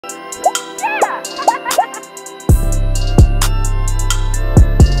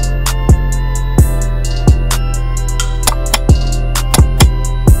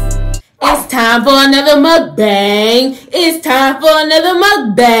time for another mukbang. It's time for another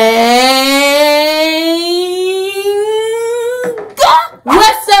mukbang.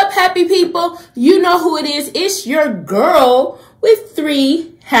 What's up, happy people? You know who it is. It's your girl with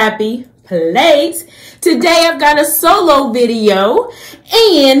 3 happy plates. Today I've got a solo video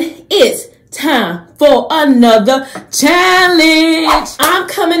and it's time for another challenge. I'm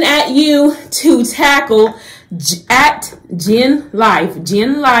coming at you to tackle at Jen Life.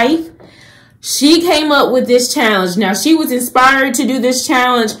 She came up with this challenge. Now, she was inspired to do this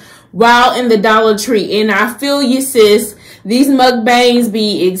challenge while in the Dollar Tree. And I feel you, sis. These mukbangs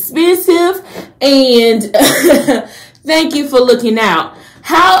be expensive. And thank you for looking out.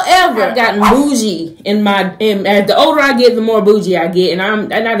 However, I've gotten bougie as the older I get, the more bougie I get. And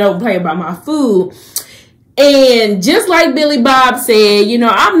I don't play about my food. And just like Billy Bob said, you know,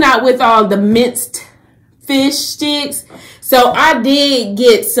 I'm not with all the minced fish sticks. So I did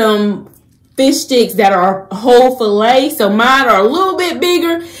get some fish sticks that are whole fillet. So mine are a little bit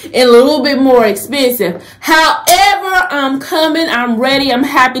bigger and a little bit more expensive. However, I'm ready. I'm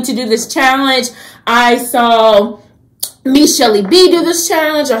happy to do this challenge. I saw Miss Shelly B do this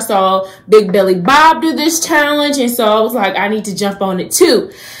challenge. I saw Big Billy Bob do this challenge. And so I was like, I need to jump on it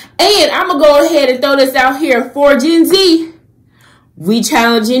too. And I'm going to go ahead and throw this out here for Gen Z. We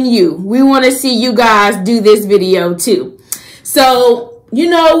challenging you. We want to see you guys do this video too. So, you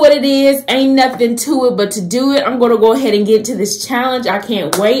know what it is. Ain't nothing to it but to do it. I'm going to go ahead and get into this challenge. I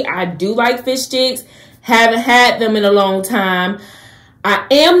can't wait. I do like fish sticks. Haven't had them in a long time. I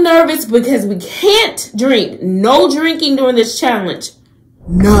am nervous because we can't drink. No drinking during this challenge.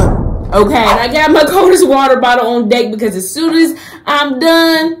 None. Okay. And I got my coldest water bottle on deck because as soon as I'm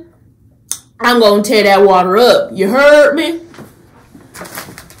done, I'm going to tear that water up. You heard me?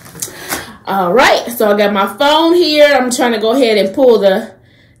 All right, so I got my phone here. I'm trying to go ahead and pull the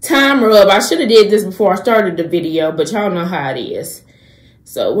timer up. I should have did this before I started the video, but y'all know how it is.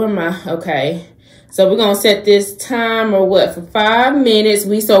 So where am I? Okay, so we're gonna set this timer for 5 minutes.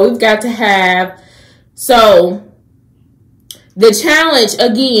 We've got to have. So the challenge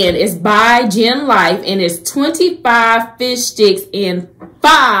again is by Jen Life, and it's 25 fish sticks in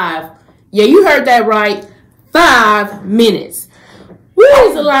 5. Yeah, you heard that right. 5 minutes.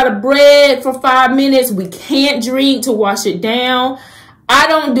 It's a lot of bread for 5 minutes. We can't drink to wash it down. I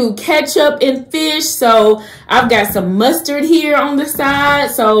don't do ketchup in fish, so I've got some mustard here on the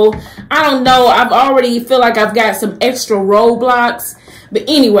side. So I don't know. I've already feel like I've got some extra roadblocks. But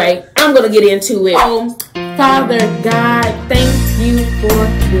anyway, I'm going to get into it. Father God, thank you for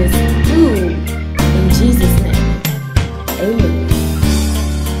this food. In Jesus' name, amen.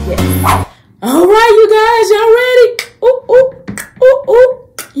 Yes. All right, you guys, y'all ready? Ooh, ooh. Ooh, ooh.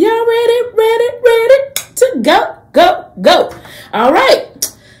 Y'all ready to go. All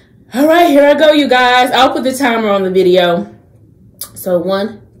right, here I go, you guys. I'll put the timer on the video. So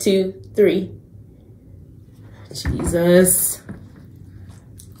 1, 2, 3. Jesus.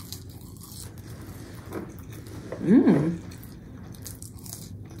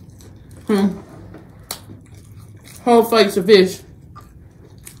 Whole flakes of fish.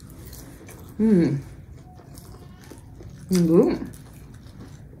 Mm. Mm.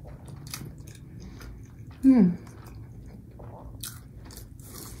 Mm.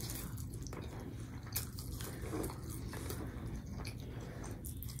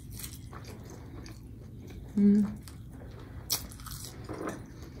 Mm.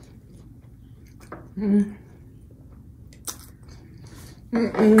 Mm.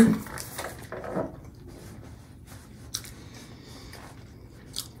 Mm-mm.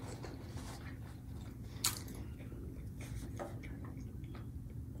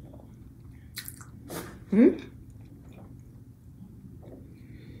 Hmm?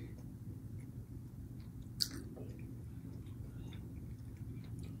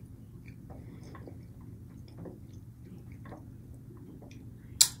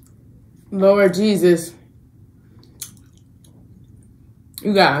 Lord Jesus.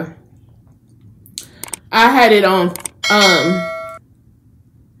 You guys. I had it on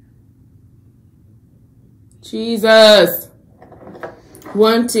Jesus.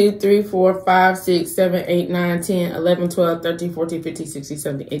 1, 2, 3, 4, 5, 6, 7, 8, 9, 10, 11, 12, 13, 14, 15, 16,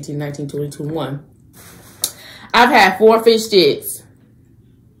 17, 18, 19, 20, 21. I've had 4 fish sticks.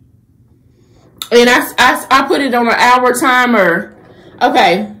 And I put it on an hour timer.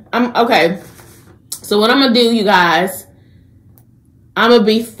 Okay. Okay. So what I'm going to do, you guys, I'm going to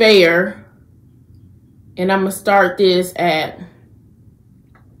be fair. And I'm going to start this at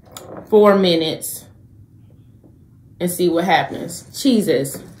 4 minutes. And see what happens.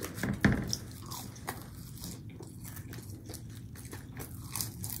 Jesus.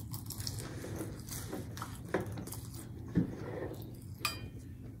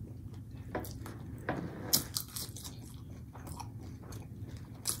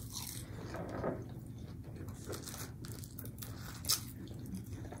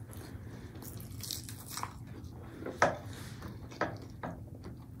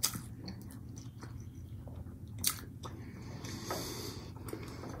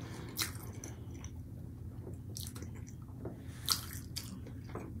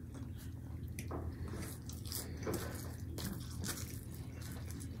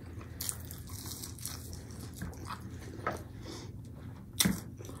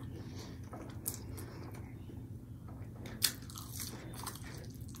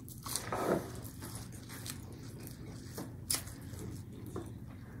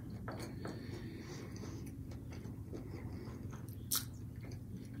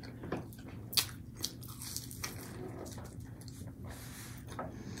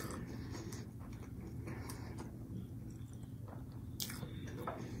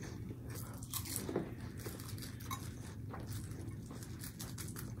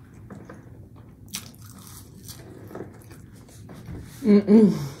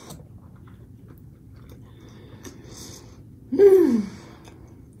 Mm-mm. Mm.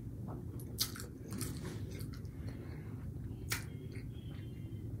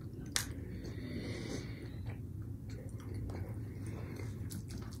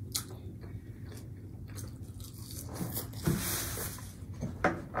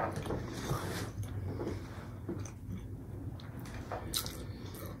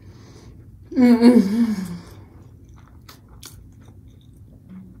 Mm-mm.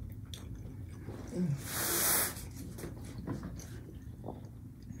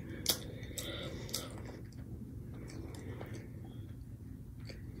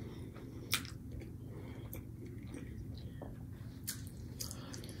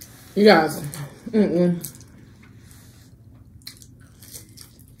 You guys, mm-mm.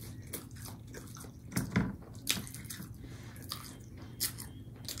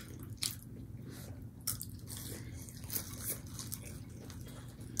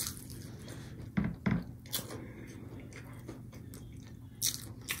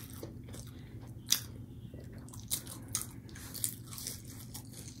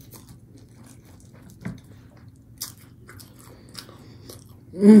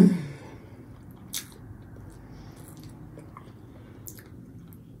 Mm.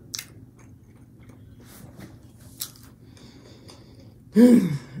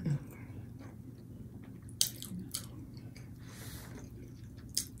 Mm.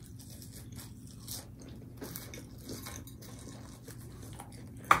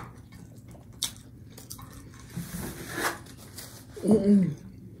 Mm-mm.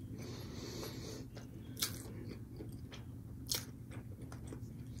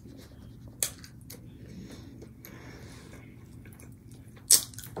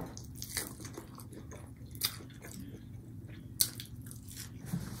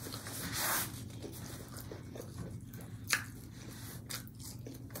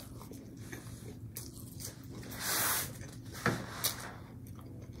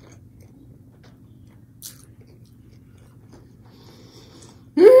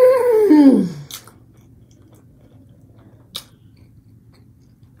 Mm.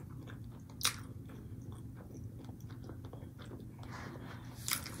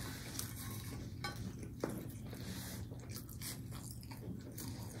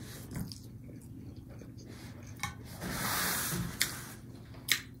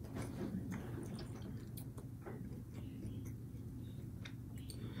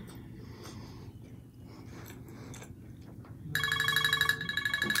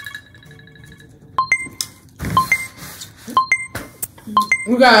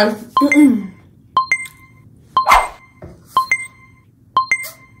 You guys,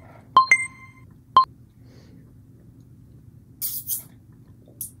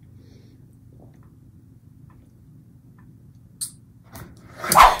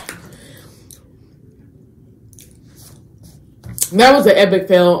 that was an epic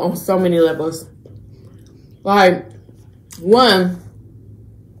fail on so many levels. Like, one,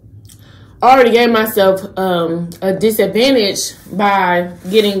 I already gave myself a disadvantage by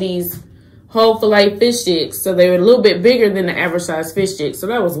getting these whole fillet fish sticks. So they were a little bit bigger than the average size fish sticks. So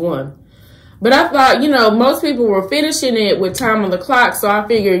that was one. But I thought, you know, most people were finishing it with time on the clock. So I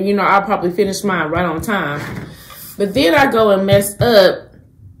figured, you know, I'll probably finish mine right on time. But then I go and mess up.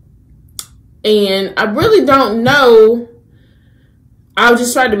 And I really don't know. I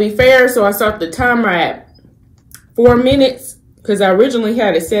just tried to be fair. So I started the timer at 4 minutes. Because I originally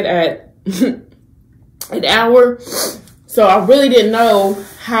had it set at an hour. So I really didn't know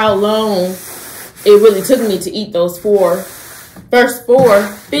how long it really took me to eat those first four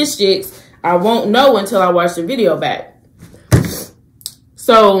fish sticks. I won't know until I watch the video back.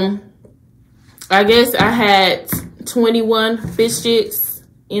 So I guess I had 21 fish sticks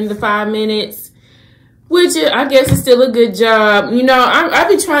in the 5 minutes, which I guess is still a good job. You know, I've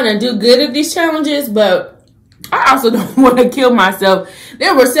been trying to do good at these challenges, but I also don't want to kill myself.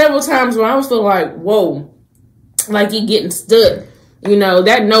 There were several times where I was feeling like, whoa, like you getting stuck. You know,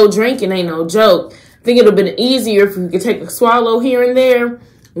 that no drinking ain't no joke. I think it would have been easier if we could take a swallow here and there and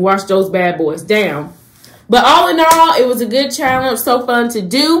wash those bad boys down. But all in all, it was a good challenge. So fun to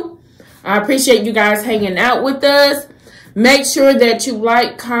do. I appreciate you guys hanging out with us. Make sure that you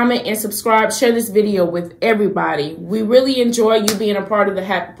like, comment, and subscribe. Share this video with everybody. We really enjoy you being a part of the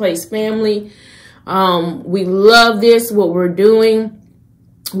Happy Place family. We love this, what we're doing.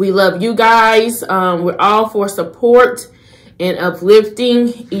 We love you guys. We're all for support and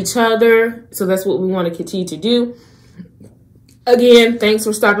uplifting each other. So that's what we want to continue to do. Again, thanks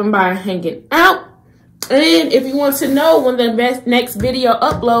for stopping by and hanging out. And if you want to know when the next video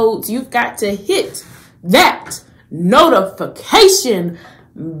uploads, you've got to hit that notification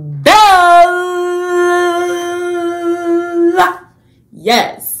bell.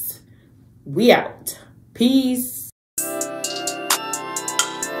 Yes, we out. Peace.